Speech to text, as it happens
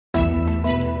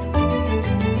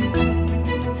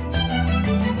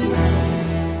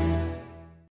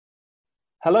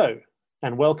Hello,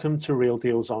 and welcome to Real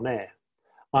Deals On Air.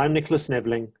 I'm Nicholas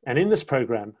Nevling, and in this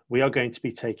program, we are going to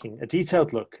be taking a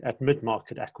detailed look at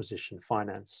mid-market acquisition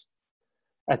finance.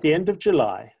 At the end of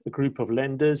July, a group of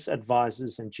lenders,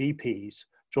 advisors, and GPs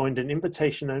joined an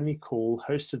invitation-only call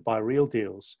hosted by Real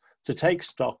Deals to take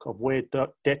stock of where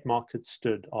debt markets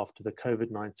stood after the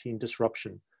COVID-19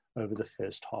 disruption over the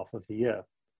first half of the year.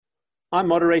 I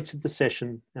moderated the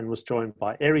session and was joined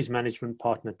by Ares management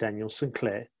partner Daniel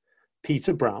Sinclair,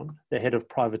 Peter Brown, the head of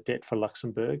private debt for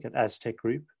Luxembourg at Aztec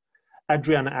Group,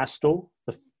 Adriana Astor,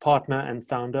 the partner and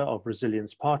founder of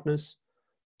Resilience Partners,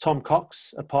 Tom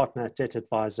Cox, a partner at debt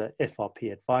advisor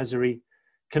FRP Advisory,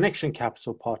 Connection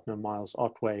Capital partner Miles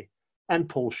Otway, and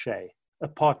Paul Shea, a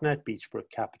partner at Beachbrook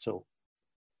Capital.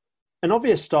 An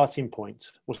obvious starting point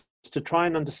was to try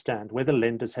and understand whether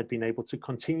lenders had been able to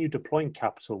continue deploying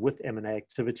capital with M&A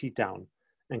activity down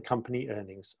and company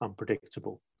earnings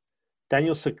unpredictable.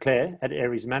 Daniel Sinclair at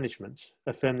Ares Management,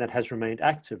 a firm that has remained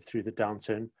active through the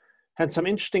downturn, had some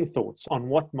interesting thoughts on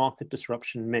what market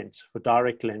disruption meant for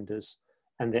direct lenders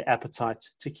and their appetite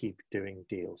to keep doing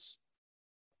deals.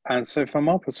 And so from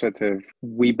our perspective,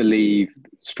 we believe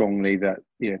strongly that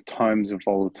times of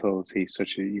volatility,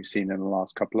 such as you've seen in the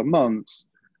last couple of months,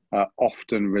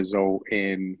 often result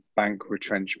in bank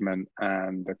retrenchment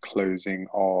and the closing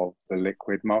of the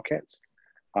liquid markets.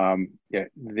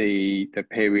 The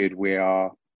period we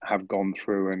have gone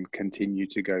through and continue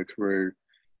to go through,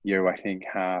 I think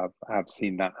have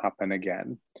seen that happen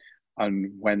again.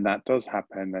 And when that does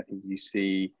happen, I think you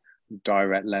see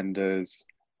direct lenders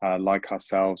like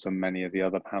ourselves and many of the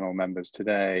other panel members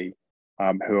today,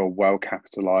 who are well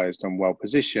capitalized and well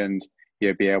positioned,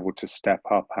 be able to step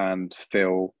up and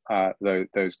fill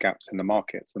those gaps in the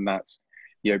markets. And that's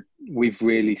we've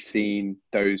really seen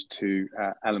those two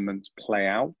elements play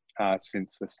out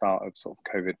since the start of sort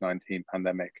of COVID-19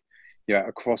 pandemic,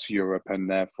 across Europe, and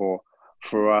therefore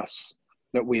for us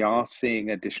that we are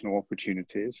seeing additional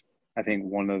opportunities. I think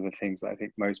one of the things that I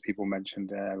think most people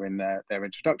mentioned in their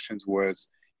introductions was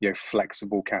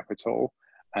flexible capital,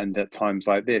 and at times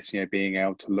like this, being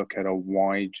able to look at a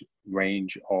wide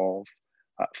range of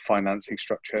financing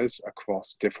structures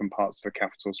across different parts of the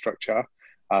capital structure.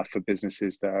 For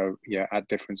businesses that are at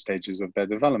different stages of their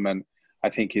development, I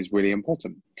think is really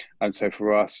important. And so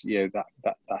for us,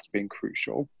 that's been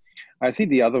crucial. I think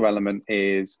the other element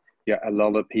is a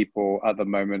lot of people at the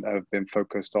moment have been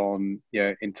focused on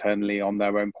internally on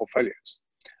their own portfolios.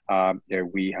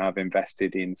 We have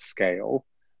invested in scale.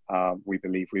 We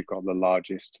believe we've got the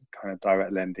largest kind of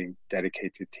direct lending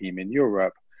dedicated team in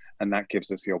Europe, and that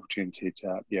gives us the opportunity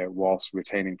to whilst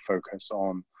retaining focus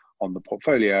on the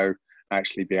portfolio,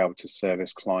 actually be able to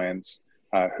service clients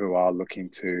who are looking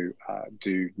to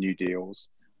do new deals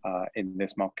in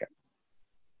this market.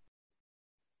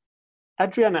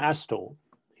 Adriana Astor,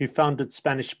 who founded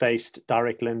Spanish-based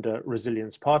direct lender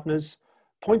Resilience Partners,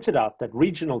 pointed out that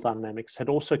regional dynamics had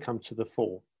also come to the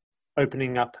fore,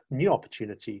 opening up new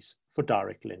opportunities for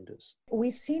direct lenders.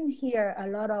 We've seen here a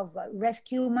lot of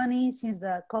rescue money since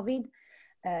the COVID.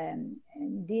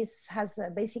 This has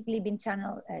basically been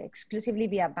channeled exclusively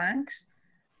via banks,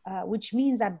 which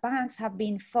means that banks have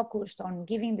been focused on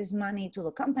giving this money to the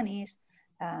companies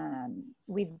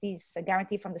with this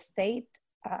guarantee from the state,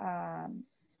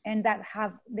 and that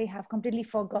they have completely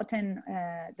forgotten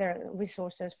their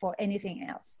resources for anything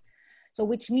else. So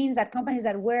which means that companies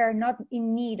that were not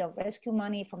in need of rescue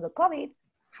money from the COVID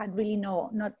had really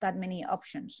not that many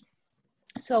options.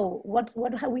 So what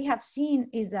we have seen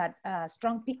is that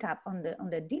strong pickup on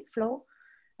the deal flow,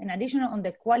 in addition on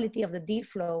the quality of the deal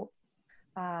flow,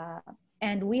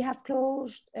 and we have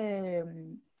closed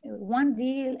one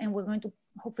deal, and we're going to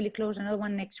hopefully close another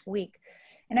one next week.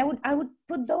 And I would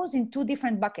put those in two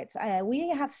different buckets.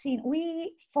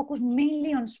 We focus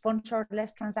mainly on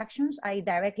sponsored-less transactions,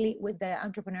 directly with the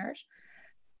entrepreneurs,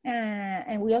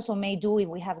 and we also may do, if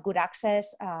we have good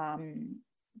access,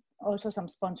 also some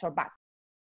sponsor-backed.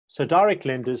 So direct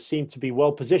lenders seem to be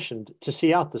well positioned to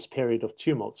see out this period of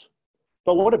tumult.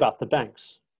 But what about the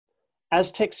banks?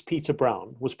 Aztec's Peter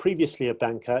Brown was previously a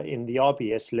banker in the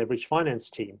RBS leverage finance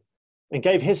team and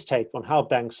gave his take on how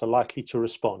banks are likely to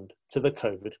respond to the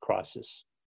COVID crisis.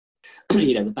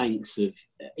 The banks have,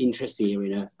 interestingly, are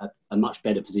in a much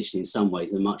better position in some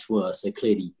ways and much worse. So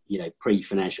clearly,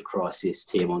 pre-financial crisis,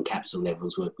 tier one capital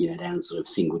levels were, down sort of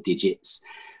single digits.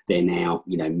 They're now,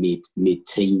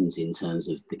 mid-teens in terms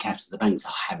of the capital the banks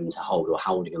are having to hold or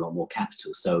holding a lot more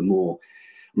capital. So more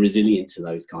resilient to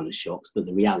those kind of shocks. But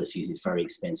the reality is it's very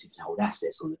expensive to hold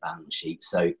assets on the balance sheet.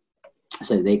 So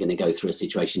So they're going to go through a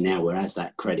situation now where as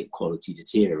that credit quality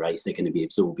deteriorates, they're going to be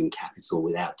absorbing capital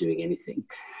without doing anything.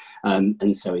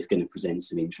 And so it's going to present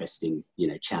some interesting,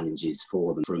 challenges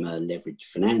for them from a leveraged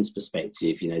finance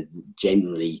perspective.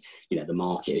 Generally, the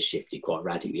market has shifted quite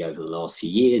radically over the last few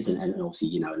years. And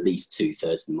obviously, at least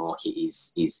 2/3 of the market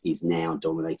is now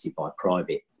dominated by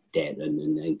private debt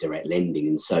and direct lending.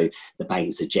 And so the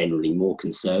banks are generally more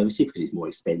conservative because it's more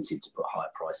expensive to put higher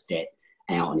priced debt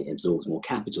out and it absorbs more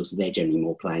capital. So they're generally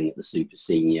more playing at the super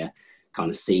senior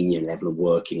level of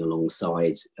working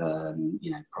alongside,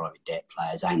 private debt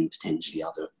players and potentially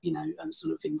other,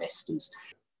 sort of investors.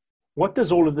 What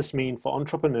does all of this mean for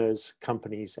entrepreneurs,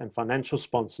 companies, and financial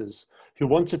sponsors who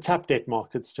want to tap debt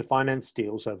markets to finance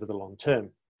deals over the long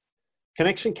term?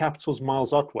 Connection Capital's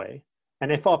Miles Otway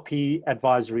and FRP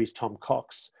Advisory's Tom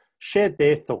Cox shared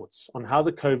their thoughts on how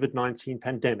the COVID-19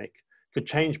 pandemic could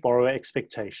change borrower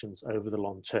expectations over the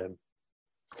long term.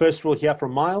 First, we'll hear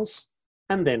from Miles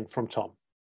and then from Tom.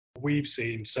 We've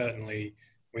seen, certainly,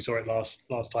 we saw it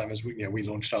last time as we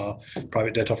launched our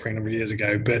private debt offering a number of years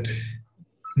ago, but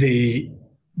the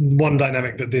one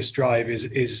dynamic that this drives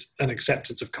is an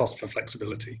acceptance of cost for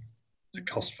flexibility, the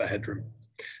cost for headroom.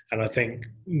 And I think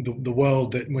the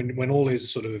world that when all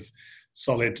is sort of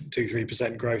solid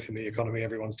 2-3% growth in the economy,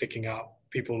 everyone's ticking up,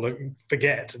 people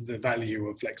forget the value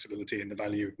of flexibility and the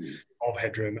value of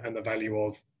headroom and the value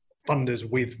of funders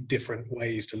with different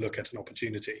ways to look at an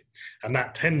opportunity. And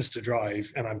that tends to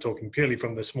drive, and I'm talking purely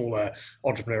from the smaller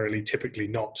entrepreneurially, typically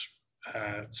not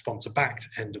sponsor-backed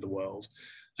end of the world,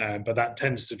 but that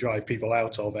tends to drive people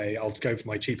out of I'll go for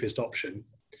my cheapest option,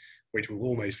 which will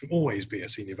always be a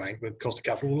senior bank. The cost of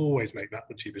capital will always make that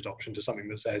the cheapest option, to something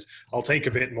that says, I'll take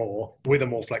a bit more with a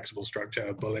more flexible structure,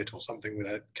 a bullet or something with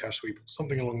a cash sweep,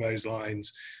 something along those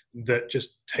lines that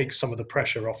just takes some of the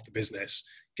pressure off the business,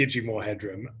 gives you more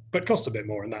headroom, but costs a bit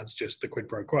more, and that's just the quid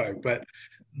pro quo. But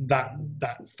that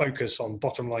focus on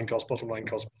bottom line cost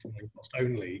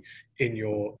only in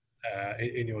your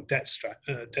debt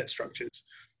structures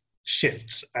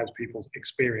shifts as people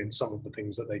experience some of the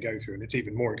things that they go through, and it's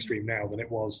even more extreme now than it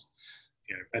was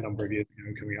a number of years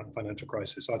ago coming out of the financial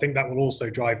crisis. So I think that will also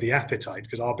drive the appetite,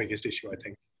 because our biggest issue, I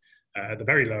think, at the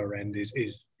very lower end is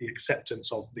the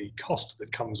acceptance of the cost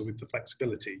that comes with the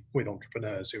flexibility with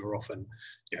entrepreneurs who are often,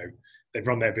 they've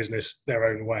run their business their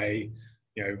own way,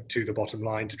 to the bottom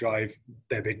line to drive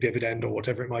their big dividend or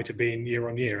whatever it might have been year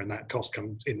on year, and that cost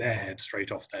comes in their head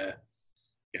straight off their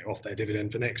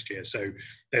dividend for next year. So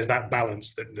there's that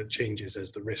balance that changes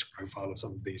as the risk profile of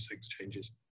some of these things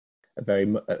changes. Very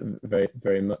much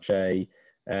in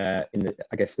the,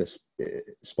 I guess, the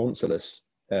sponsorless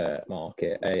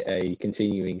market, a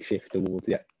continuing shift towards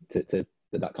to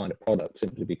that kind of product,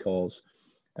 simply because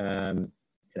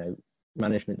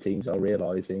management teams are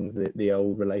realizing that the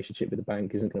old relationship with the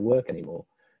bank isn't going to work anymore,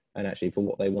 and actually for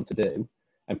what they want to do.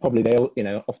 And probably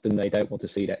often they don't want to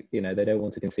see that, they don't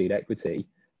want to concede equity,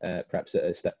 perhaps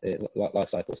at a life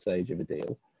cycle stage of a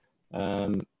deal.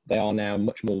 They are now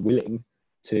much more willing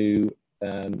to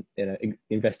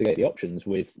investigate the options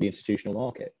with the institutional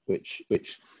market, which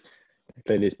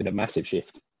clearly has been a massive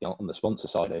shift on the sponsor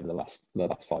side over the last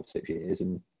 5-6 years.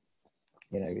 And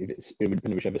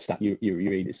whichever stat you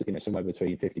read, it's somewhere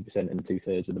between 50% and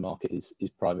 2/3 of the market is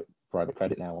private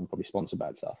credit now on probably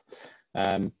sponsor-backed stuff.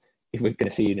 If we're going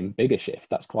to see an even bigger shift,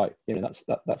 that's quite,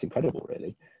 that's incredible,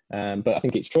 really. But I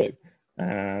think it's true.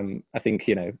 I think,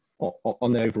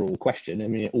 on the overall question,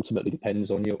 it ultimately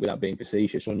depends on without being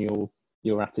facetious, on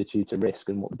your attitude to risk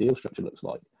and what the deal structure looks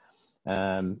like.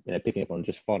 Picking up on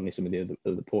just finally some of the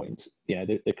other points,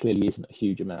 there clearly isn't a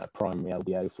huge amount of primary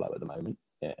LBO flow at the moment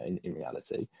in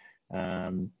reality.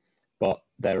 But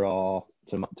there are,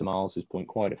 to Miles's point,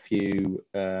 quite a few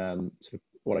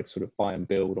sort of buy and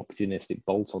build opportunistic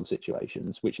bolt-on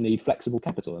situations which need flexible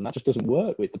capital, and that just doesn't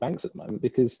work with the banks at the moment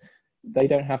because they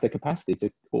don't have the capacity to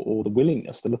or the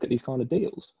willingness to look at these kind of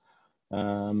deals.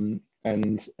 And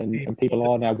people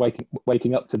are now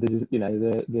waking up to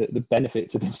the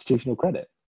benefits of institutional credit.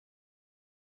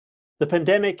 The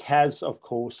pandemic has, of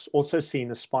course, also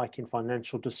seen a spike in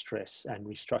financial distress and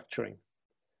restructuring.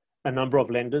 A number of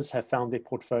lenders have found their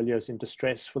portfolios in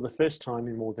distress for the first time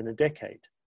in more than a decade.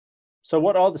 So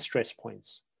what are the stress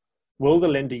points? Will the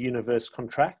lender universe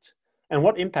contract? And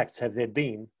what impacts have there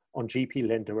been on GP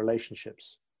lender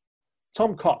relationships?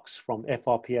 Tom Cox from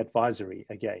FRP Advisory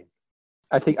again.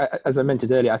 I think, as I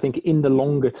mentioned earlier, I think in the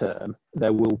longer term,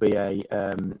 there will be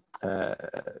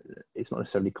it's not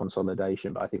necessarily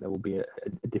consolidation, but I think there will be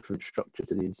a different structure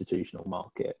to the institutional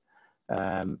market.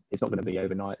 It's not going to be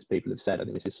overnight, as people have said. I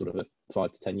think this is sort of a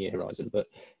 5 to 10 year horizon. But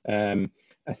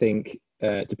I think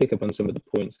to pick up on some of the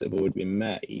points that have already been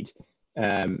made,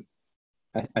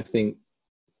 I think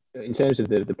in terms of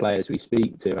the players we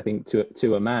speak to, I think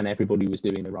to a man, everybody was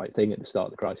doing the right thing at the start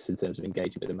of the crisis in terms of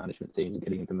engaging with the management team and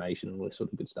getting information and all this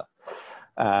sort of good stuff.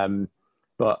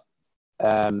 But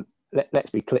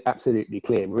let's be absolutely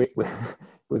clear,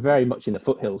 we're very much in the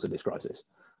foothills of this crisis.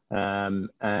 You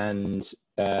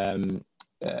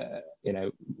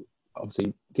know,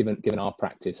 obviously, given our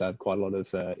practice, I have quite a lot of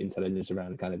intelligence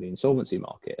around kind of the insolvency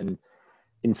market, and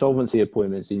insolvency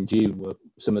appointments in June were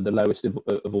some of the lowest of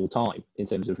all time in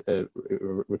terms of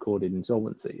recorded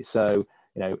insolvency. So,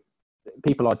 you know,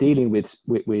 people are dealing with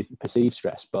perceived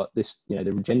stress, but this, you know,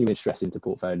 the genuine stress into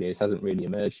portfolios hasn't really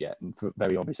emerged yet, and for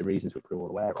very obvious reasons which we're all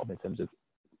aware of in terms of,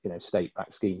 you know,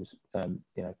 state-backed schemes, you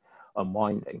know,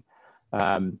 unwinding.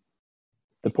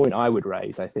 The point I would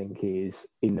raise, I think, is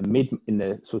in the middle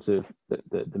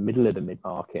of the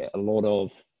mid-market, a lot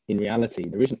of, in reality,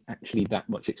 there isn't actually that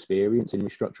much experience in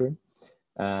restructuring,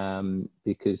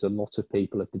 because a lot of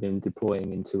people have been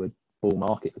deploying into a bull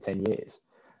market for 10 years.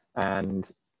 And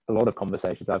a lot of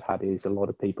conversations I've had is a lot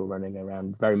of people running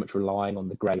around very much relying on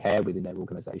the grey hair within their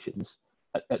organisations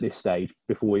at this stage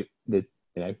before the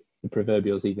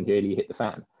proverbials even really hit the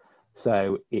fan.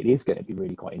 So it is going to be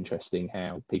really quite interesting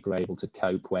how people are able to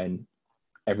cope when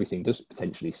everything does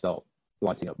potentially start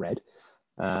lighting up red.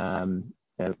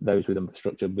 You know, those with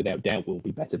infrastructure, without doubt, will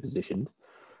be better positioned.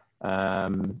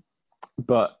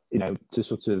 But, you know, to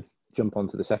sort of jump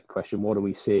onto the second question, what are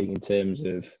we seeing in terms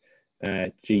of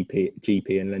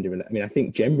GP and lender? I mean, I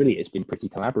think generally it's been pretty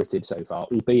collaborative so far,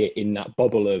 albeit in that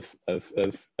bubble of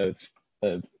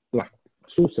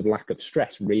lack of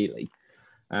stress, really.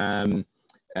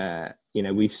 You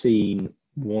know, we've seen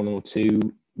one or two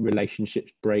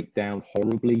relationships break down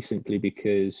horribly simply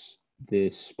because the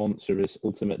sponsor has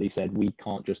ultimately said, we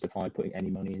can't justify putting any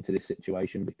money into this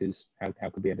situation because how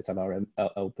could we ever tell our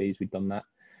LPs we've done that?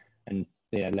 And,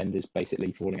 you know, lenders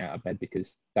basically falling out of bed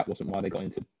because that wasn't why they got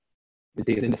into the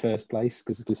deal in the first place,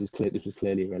 because this was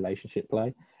clearly a relationship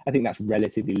play. I think that's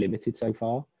relatively limited so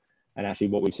far. And actually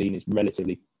what we've seen is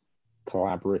relatively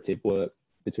collaborative work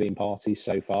between parties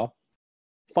so far.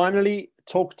 Finally,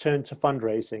 talk turned to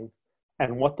fundraising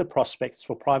and what the prospects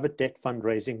for private debt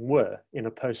fundraising were in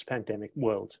a post-pandemic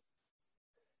world.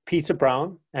 Peter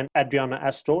Brown and Adriana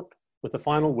Astorth with the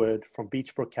final word from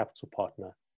Beachbrook Capital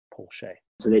partner, Paul Shea.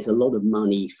 So there's a lot of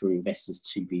money for investors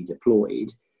to be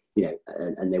deployed, you know,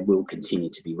 and there will continue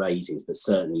to be raisings, but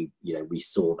certainly, you know, we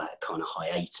saw that kind of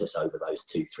hiatus over those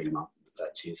 2-3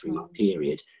 month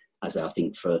period, as I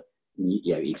think for,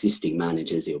 you know, existing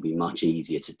managers, it'll be much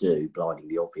easier to do.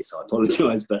 Blindingly obvious, I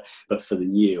apologise, but for the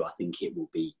new, I think it will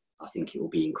be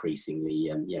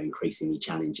increasingly, increasingly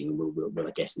challenging, and we'll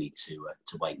I guess need to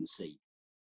wait and see.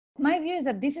 My view is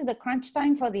that this is a crunch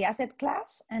time for the asset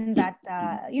class, and that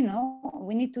you know,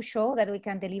 we need to show that we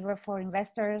can deliver for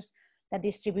investors, that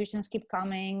distributions keep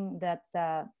coming, that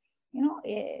you know,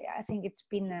 I think it's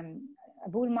been a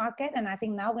bull market, and I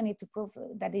think now we need to prove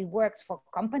that it works for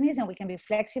companies and we can be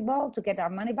flexible to get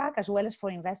our money back, as well as for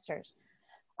investors.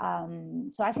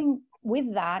 So I think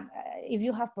with that, if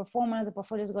you have performance, the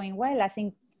portfolio is going well, I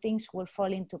think things will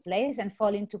fall into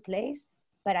place.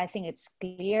 But I think it's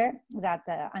clear that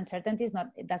uncertainty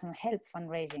it doesn't help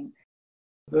fundraising.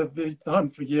 The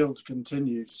hunt for yield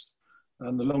continues,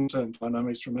 and the long-term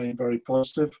dynamics remain very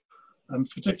positive. And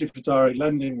particularly for direct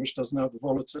lending, which doesn't have the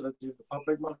volatility of the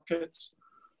public markets.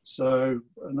 So,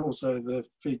 and also the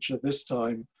feature this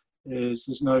time is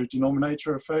there's no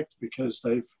denominator effect because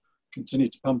they've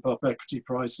continued to pump up equity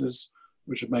prices,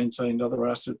 which have maintained other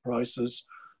asset prices.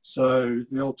 So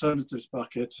the alternatives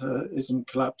bucket isn't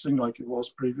collapsing like it was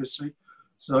previously.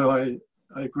 So I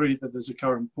agree that there's a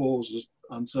current pause as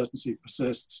uncertainty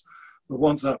persists. But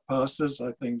once that passes,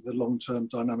 I think the long-term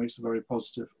dynamics are very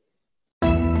positive.